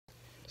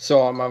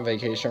So I'm on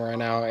vacation right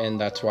now, and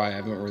that's why I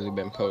haven't really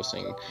been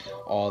posting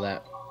all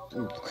that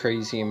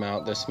crazy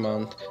amount this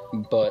month,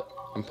 but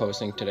I'm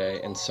posting today,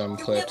 and some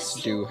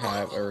clips do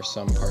have, or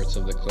some parts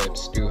of the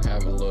clips do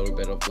have a little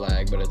bit of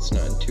lag, but it's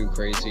nothing too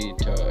crazy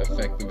to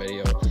affect the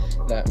video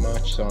that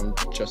much. So I'm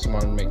just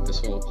wanting to make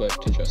this little clip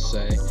to just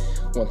say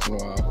once in a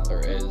while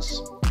there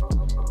is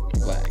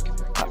lag.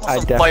 I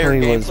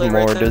definitely was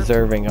more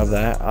deserving of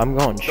that. I'm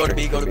going straight to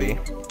B, go to B.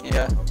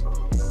 Yeah.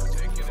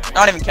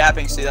 Not even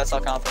capping C, that's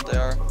how confident they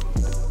are.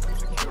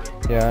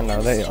 Yeah,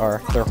 no, they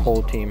are. Their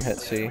whole team hit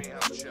C.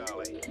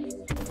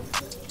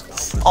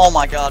 Oh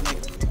my god.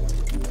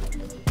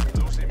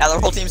 Yeah, their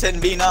whole team's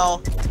hitting B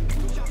now.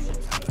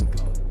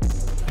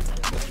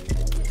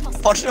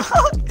 Punch him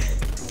out.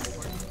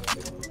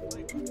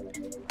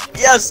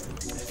 Yes!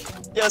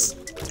 Yes!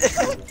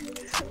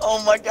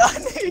 Oh my god,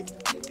 Nick!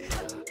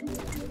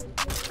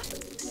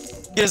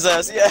 Get his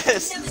ass,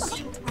 yes!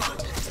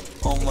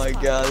 Oh my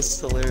god, it's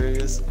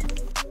hilarious.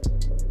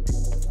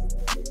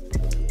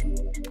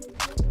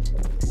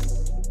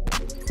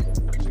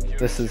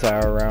 This is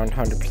our round,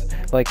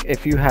 100%. Like,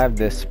 if you have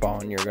this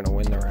spawn, you're gonna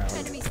win the round.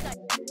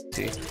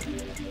 See?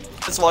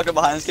 Just walking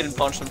behind us getting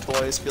punched him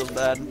twice, feels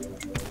bad.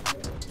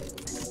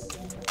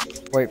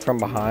 Wait, from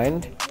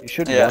behind? You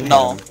should him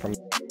from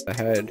the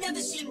head.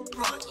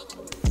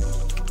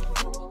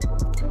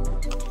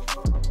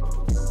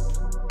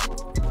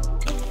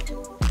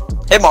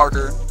 Hit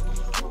marker.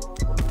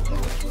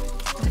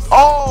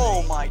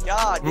 Oh my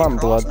god. I'm on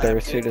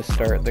Bloodthirsty to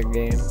start the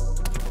game.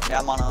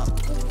 Yeah,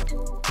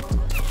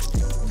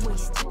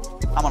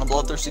 I'm on a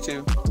Bloodthirsty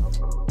too.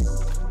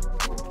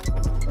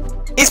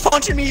 He's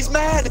punching me, he's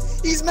mad!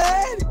 He's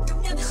mad!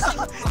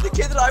 The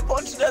kid that I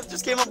punched to death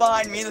just came up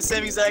behind me in the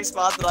same exact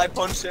spot that I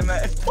punched him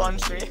at and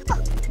punched me.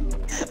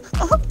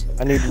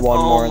 I need one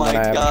more and then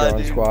I have God,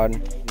 drone squad,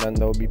 and then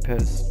they'll be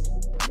pissed.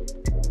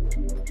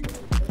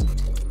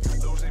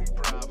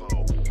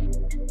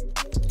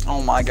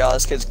 Oh my god,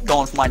 this kid's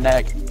going for my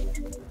neck.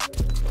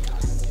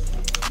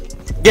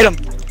 Get him!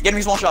 Get him,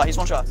 he's one shot, he's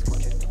one shot.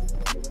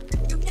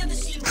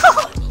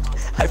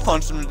 I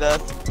punched him to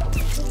death.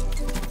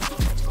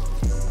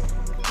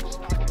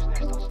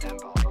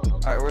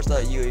 Alright, where's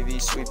that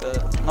UAV sweep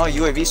at? No,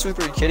 UAV sweep,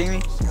 are you kidding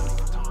me?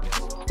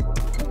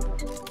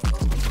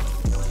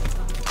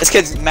 This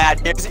kid's mad.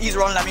 He's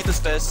running at me with his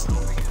fist.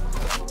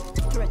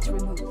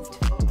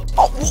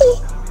 Oh,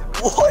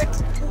 what?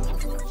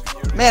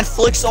 Man,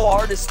 flicked so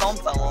hard his thumb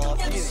fell off.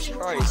 Jesus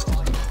Christ.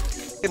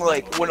 He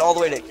like went all the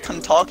way to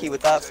Kentucky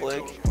with that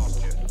flick.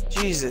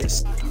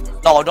 Jesus.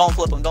 No, don't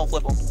flip him, don't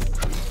flip him.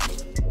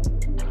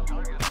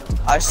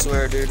 I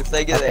swear, dude, if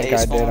they get an ace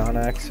I think I did on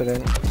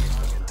accident.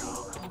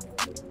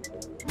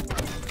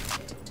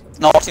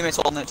 No, teammates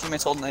holding it.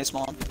 Teammates holding the ace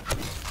spawn.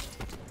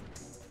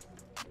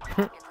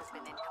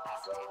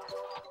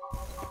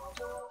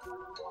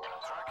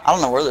 I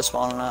don't know where they're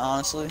spawning at,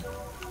 honestly.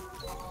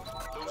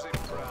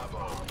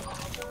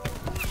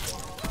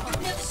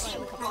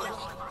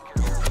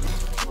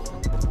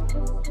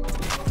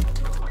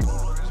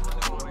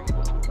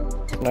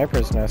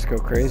 Sniper's nest go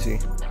crazy.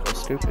 Go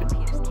stupid.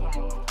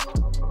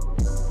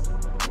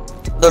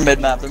 They're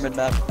mid-map, they're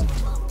mid-map.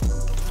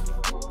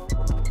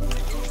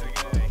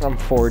 I'm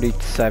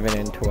 47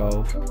 and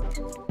 12.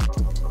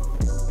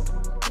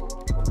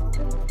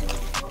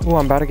 Ooh,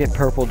 I'm about to get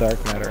purple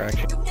dark matter,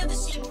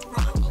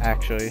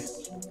 actually.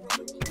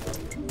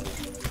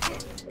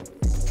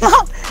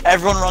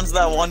 Everyone runs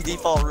that one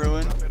default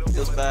ruin.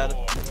 Feels bad.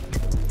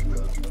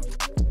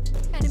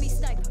 Enemy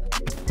sniper.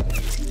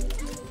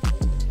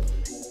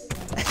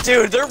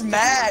 Dude, they're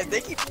mad.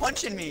 They keep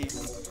punching me.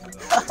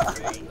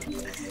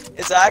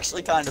 It's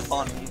actually kind of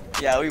funny.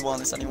 Yeah, we won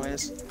this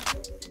anyways.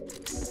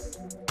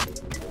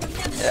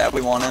 Yeah,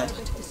 we won it.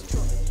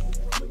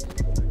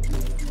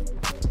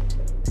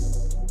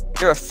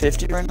 You're a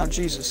 50 right now?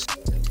 Jesus.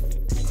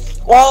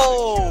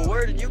 Whoa!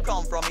 Where did you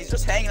come from? He's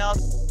just hanging out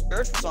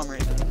for some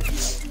reason.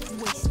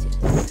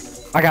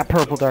 I got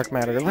purple dark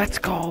matter. Let's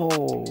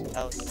go!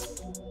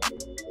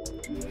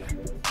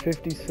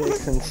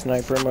 56 in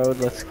sniper mode.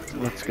 Let's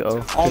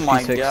go. Oh my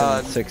 56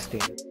 god. And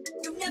 16.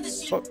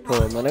 Oh,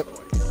 for a minute.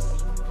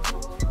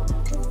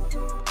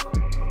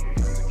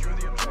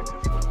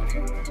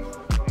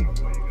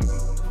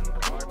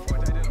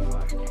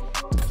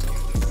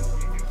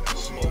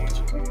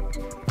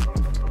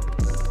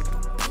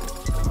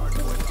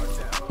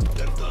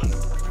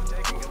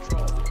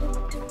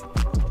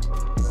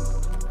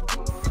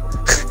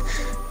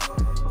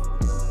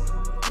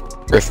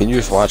 Griffin, you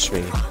just watch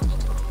me.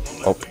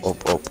 Up.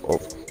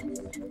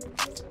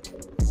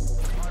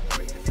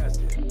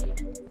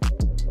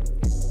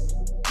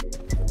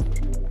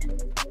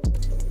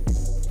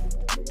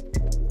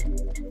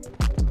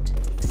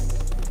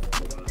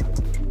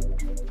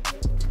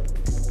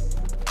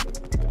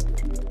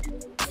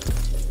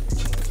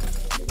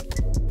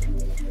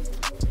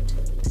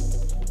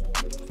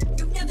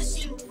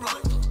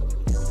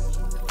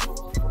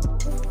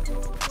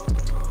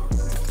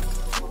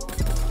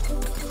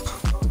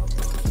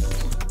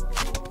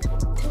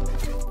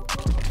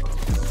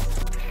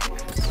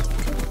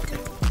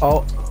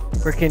 Oh,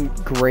 freaking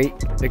great!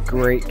 The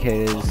great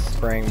kid is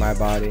spraying my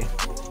body.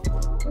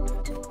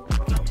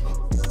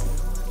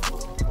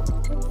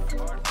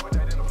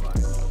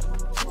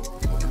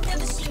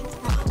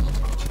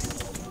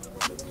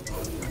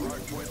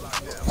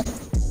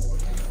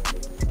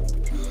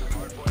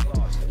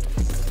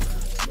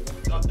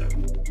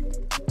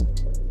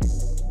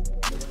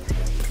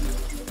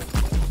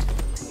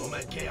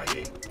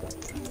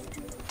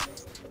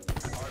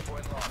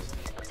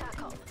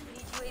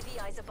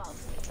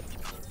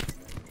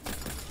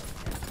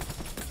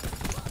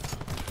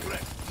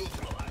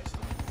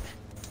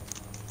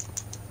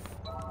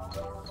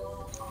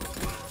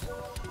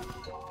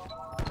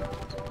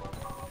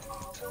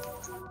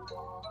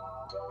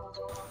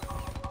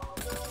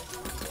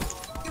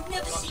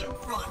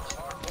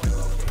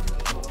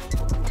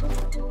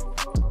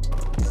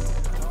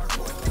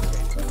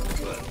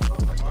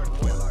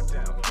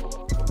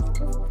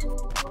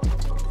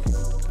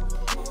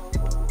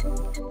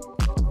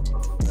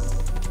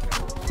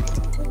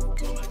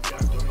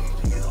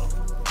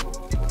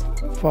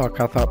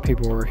 Fuck, I thought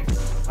people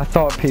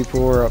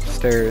were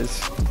upstairs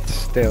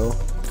still.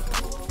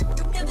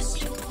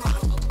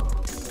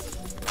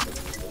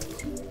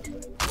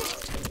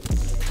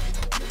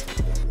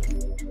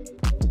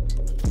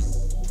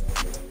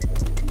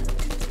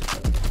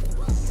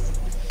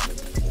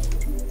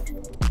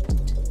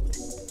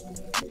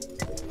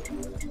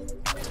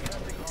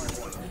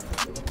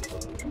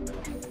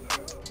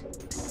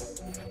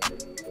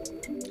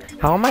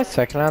 How am I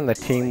second on the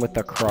team with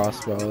the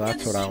crossbow?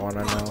 That's what I want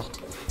to know.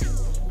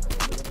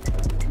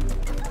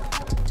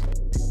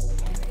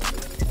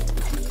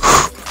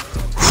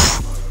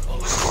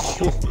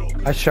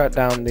 I shut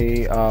down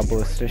the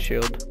ballista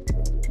shield.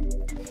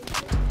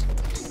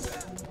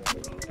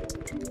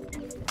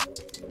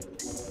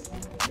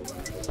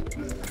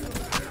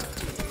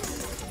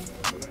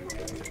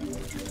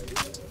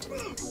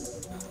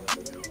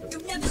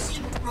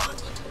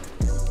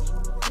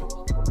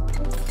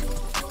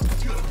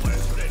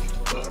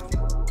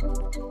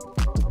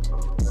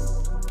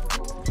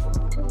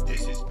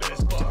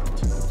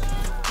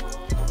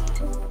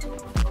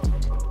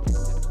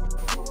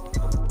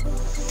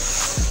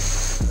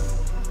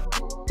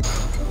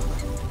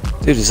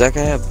 Dude, does that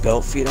guy have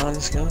belt feet on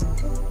his gun?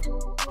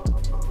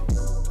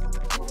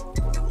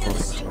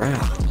 Holy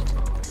crap.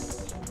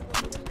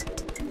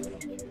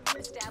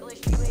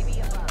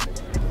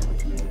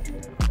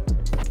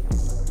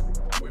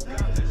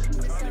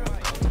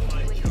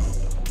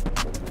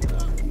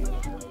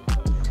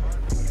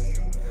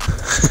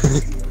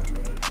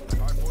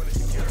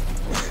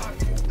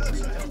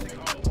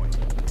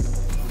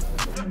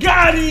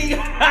 Got him!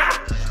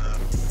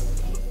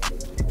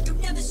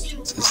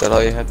 Is that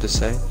all you have to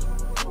say?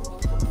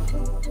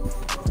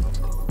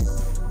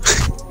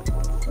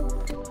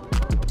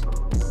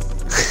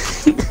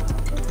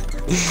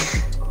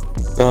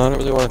 No, I don't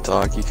really want to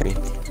talk. You can.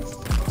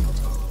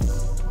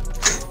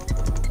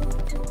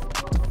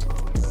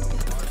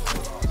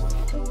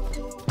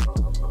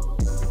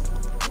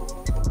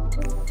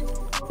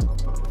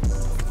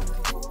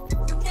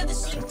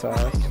 That's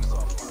us.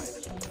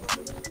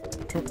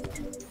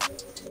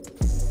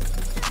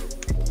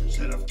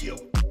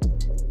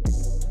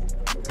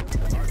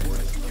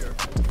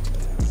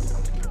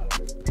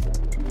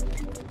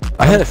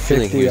 I had a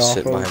feeling he was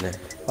sitting behind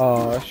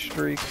there.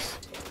 Streaks.